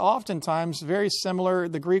is oftentimes very similar.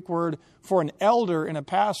 The Greek word for an elder and a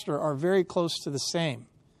pastor are very close to the same.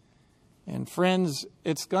 And friends,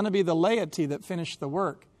 it's going to be the laity that finish the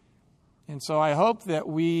work. And so I hope that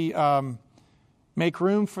we make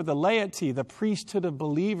room for the laity, the priesthood of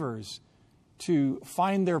believers, to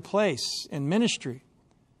find their place in ministry.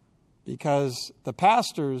 Because the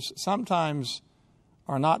pastors sometimes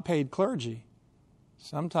are not paid clergy.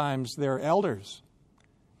 Sometimes they're elders.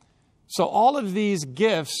 So all of these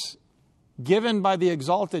gifts given by the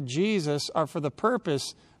exalted Jesus are for the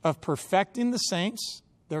purpose of perfecting the saints,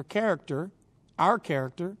 their character, our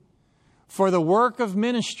character, for the work of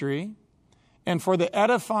ministry, and for the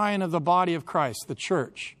edifying of the body of Christ, the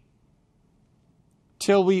church,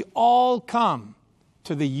 till we all come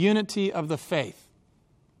to the unity of the faith.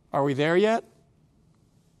 Are we there yet?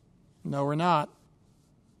 No, we're not.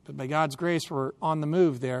 But by God's grace, we're on the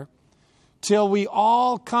move there. Till we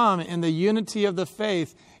all come in the unity of the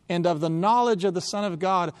faith and of the knowledge of the Son of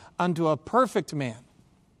God unto a perfect man.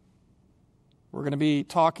 We're going to be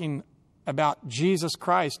talking about Jesus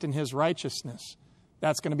Christ and His righteousness.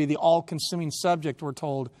 That's going to be the all-consuming subject, we're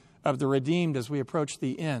told, of the redeemed as we approach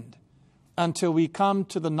the end. Until we come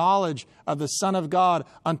to the knowledge of the Son of God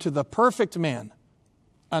unto the perfect man,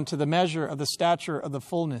 unto the measure of the stature of the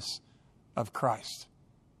fullness of Christ.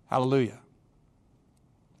 Hallelujah.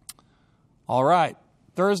 All right.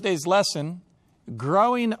 Thursday's lesson,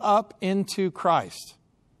 growing up into Christ.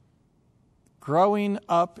 Growing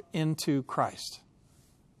up into Christ.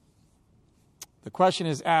 The question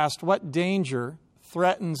is asked, what danger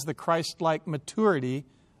threatens the Christ-like maturity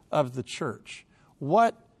of the church?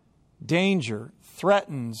 What danger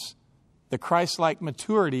threatens the Christ-like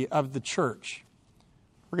maturity of the church?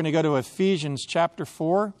 We're going to go to Ephesians chapter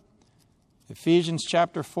 4. Ephesians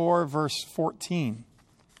chapter 4, verse 14.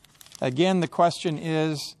 Again, the question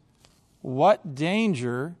is, what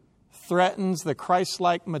danger threatens the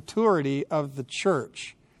Christ-like maturity of the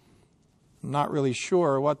church? I'm not really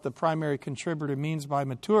sure what the primary contributor means by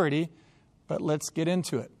maturity, but let's get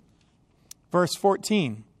into it. Verse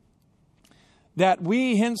 14. That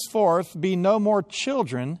we henceforth be no more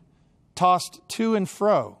children, tossed to and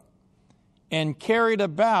fro, and carried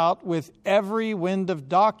about with every wind of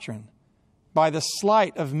doctrine, by the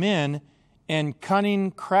sleight of men and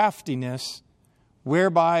cunning craftiness,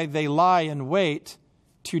 whereby they lie in wait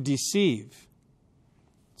to deceive.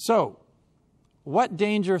 So, what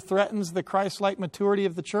danger threatens the Christ-like maturity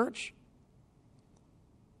of the church?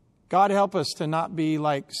 God help us to not be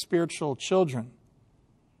like spiritual children.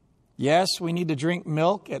 Yes, we need to drink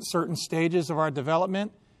milk at certain stages of our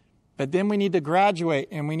development, but then we need to graduate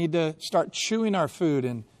and we need to start chewing our food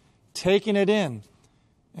and taking it in.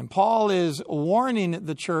 And Paul is warning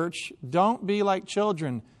the church, don't be like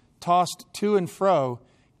children, tossed to and fro,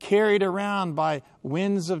 carried around by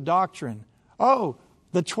winds of doctrine. Oh,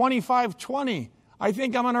 the 25-20, I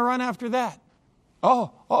think I'm going to run after that.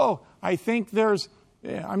 I think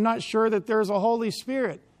I'm not sure that there's a Holy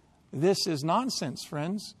Spirit. This is nonsense,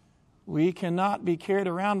 friends. We cannot be carried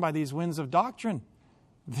around by these winds of doctrine.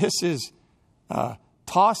 This is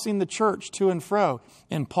tossing the church to and fro.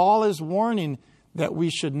 And Paul is warning that we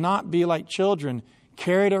should not be like children,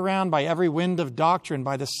 carried around by every wind of doctrine,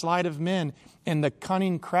 by the sleight of men and the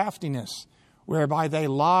cunning craftiness, whereby they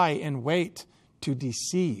lie in wait to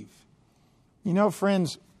deceive. You know,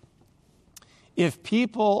 friends, if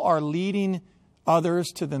people are leading others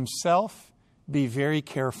to themselves, be very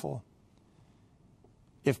careful.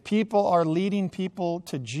 If people are leading people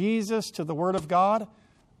to Jesus, to the Word of God,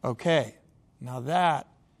 okay, now that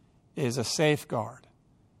is a safeguard.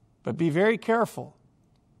 But be very careful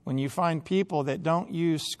when you find people that don't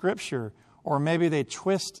use Scripture, or maybe they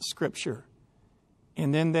twist Scripture,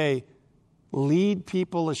 and then they lead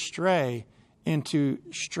people astray into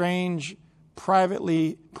strange, private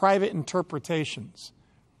interpretations.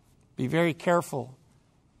 Be very careful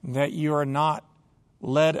that you are not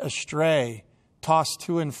led astray, tossed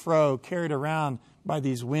to and fro, carried around by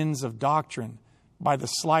these winds of doctrine, by the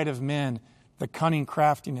sleight of men, the cunning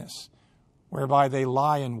craftiness, whereby they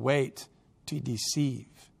lie in wait to deceive.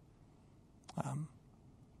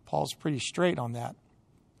 Paul's pretty straight on that.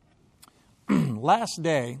 Last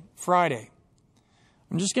day, Friday,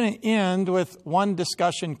 I'm just going to end with one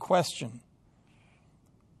discussion question.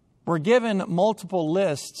 We're given multiple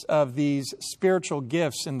lists of these spiritual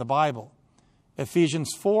gifts in the Bible.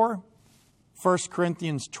 Ephesians 4, 1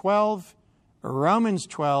 Corinthians 12, Romans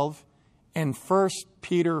 12, and 1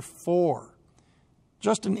 Peter 4.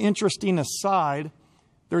 Just an interesting aside,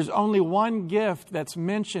 there's only one gift that's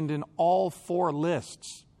mentioned in all four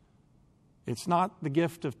lists. It's not the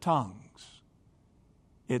gift of tongues.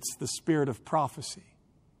 It's the spirit of prophecy,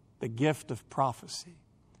 the gift of prophecy.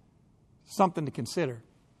 Something to consider.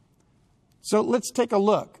 So let's take a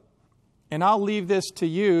look. And I'll leave this to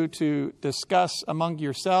you to discuss among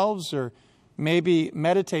yourselves, or maybe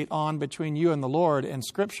meditate on between you and the Lord and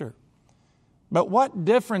Scripture. But what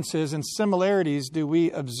differences and similarities do we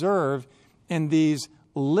observe in these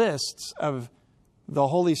lists of the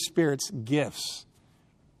Holy Spirit's gifts,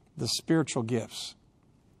 the spiritual gifts?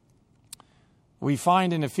 We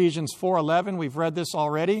find in Ephesians 4:11, we've read this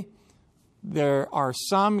already, there are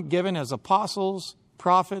some given as apostles,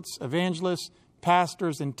 prophets, evangelists,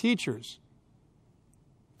 pastors, and teachers.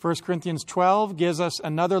 1 Corinthians 12 gives us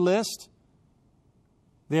another list.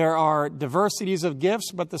 There are diversities of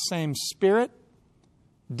gifts, but the same Spirit.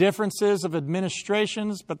 Differences of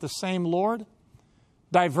administrations, but the same Lord.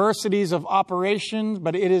 Diversities of operations,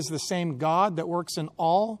 but it is the same God that works in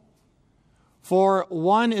all. For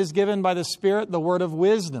one is given by the Spirit the word of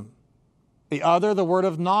wisdom, the other the word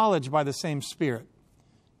of knowledge by the same Spirit,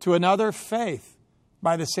 to another faith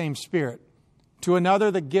by the same Spirit, to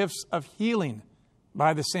another the gifts of healing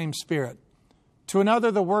by the same Spirit, to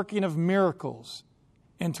another the working of miracles,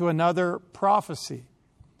 and to another prophecy,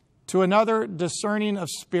 to another discerning of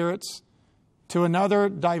spirits, to another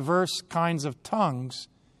diverse kinds of tongues,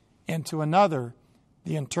 and to another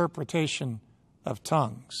the interpretation of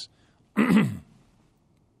tongues.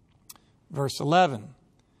 Verse 11.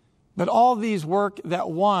 But all these work that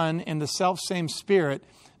one and the selfsame Spirit,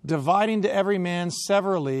 dividing to every man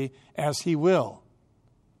severally as he will.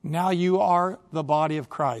 Now you are the body of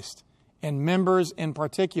Christ, and members in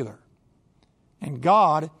particular. And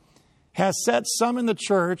God has set some in the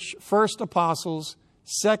church, first apostles,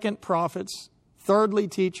 second prophets, thirdly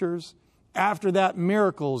teachers, after that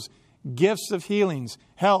miracles, gifts of healings,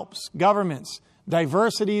 helps, governments,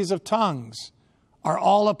 diversities of tongues. Are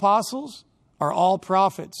all apostles? Are all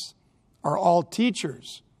prophets? Are all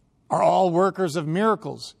teachers? Are all workers of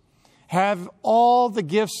miracles? have all the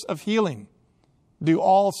gifts of healing, do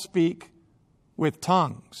all speak with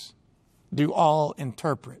tongues, do all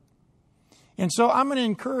interpret. And so I'm going to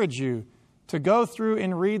encourage you to go through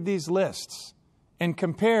and read these lists and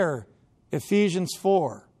compare Ephesians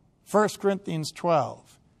 4, 1 Corinthians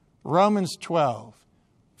 12, Romans 12,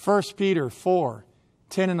 1 Peter 4,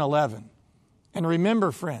 10 and 11. And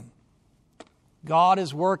remember, friend, God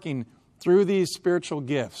is working through these spiritual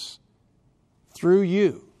gifts, through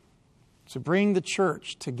you, to bring the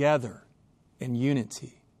church together in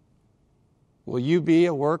unity. Will you be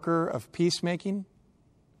a worker of peacemaking?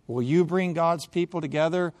 Will you bring God's people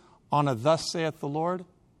together on a thus saith the Lord?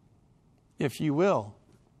 If you will,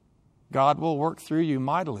 God will work through you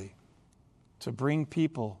mightily to bring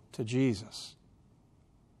people to Jesus.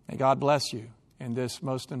 May God bless you in this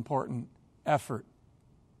most important effort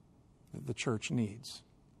that the church needs.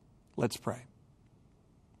 Let's pray.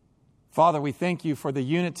 Father, we thank you for the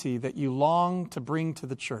unity that you long to bring to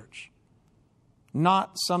the church.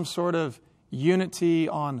 Not some sort of unity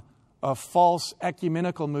on a false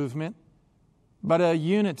ecumenical movement, but a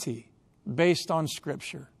unity based on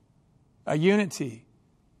Scripture. A unity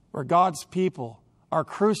where God's people are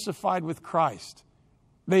crucified with Christ.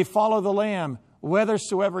 They follow the Lamb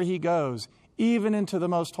whithersoever He goes, even into the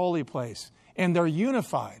most holy place. And they're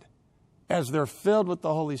unified as they're filled with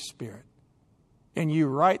the Holy Spirit. And you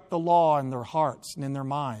write the law in their hearts and in their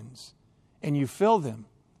minds. And you fill them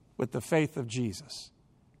with the faith of Jesus.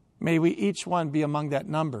 May we each one be among that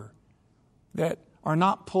number that are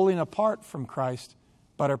not pulling apart from Christ,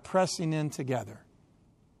 but are pressing in together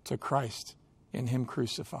to Christ in Him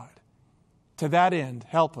crucified. To that end,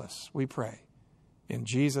 help us, we pray. In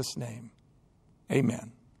Jesus' name,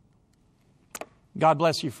 amen. God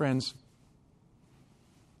bless you, friends.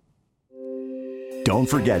 Don't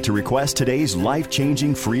forget to request today's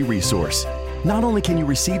life-changing free resource. Not only can you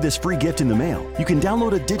receive this free gift in the mail, you can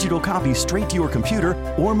download a digital copy straight to your computer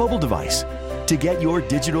or mobile device. To get your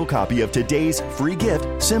digital copy of today's free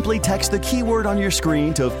gift, simply text the keyword on your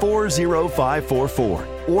screen to 40544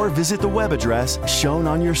 or visit the web address shown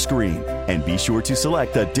on your screen. And be sure to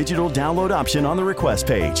select the digital download option on the request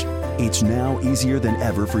page. It's now easier than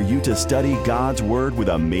ever for you to study God's Word with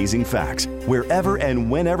amazing facts, wherever and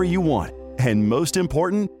whenever you want. And most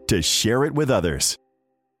important, to share it with others.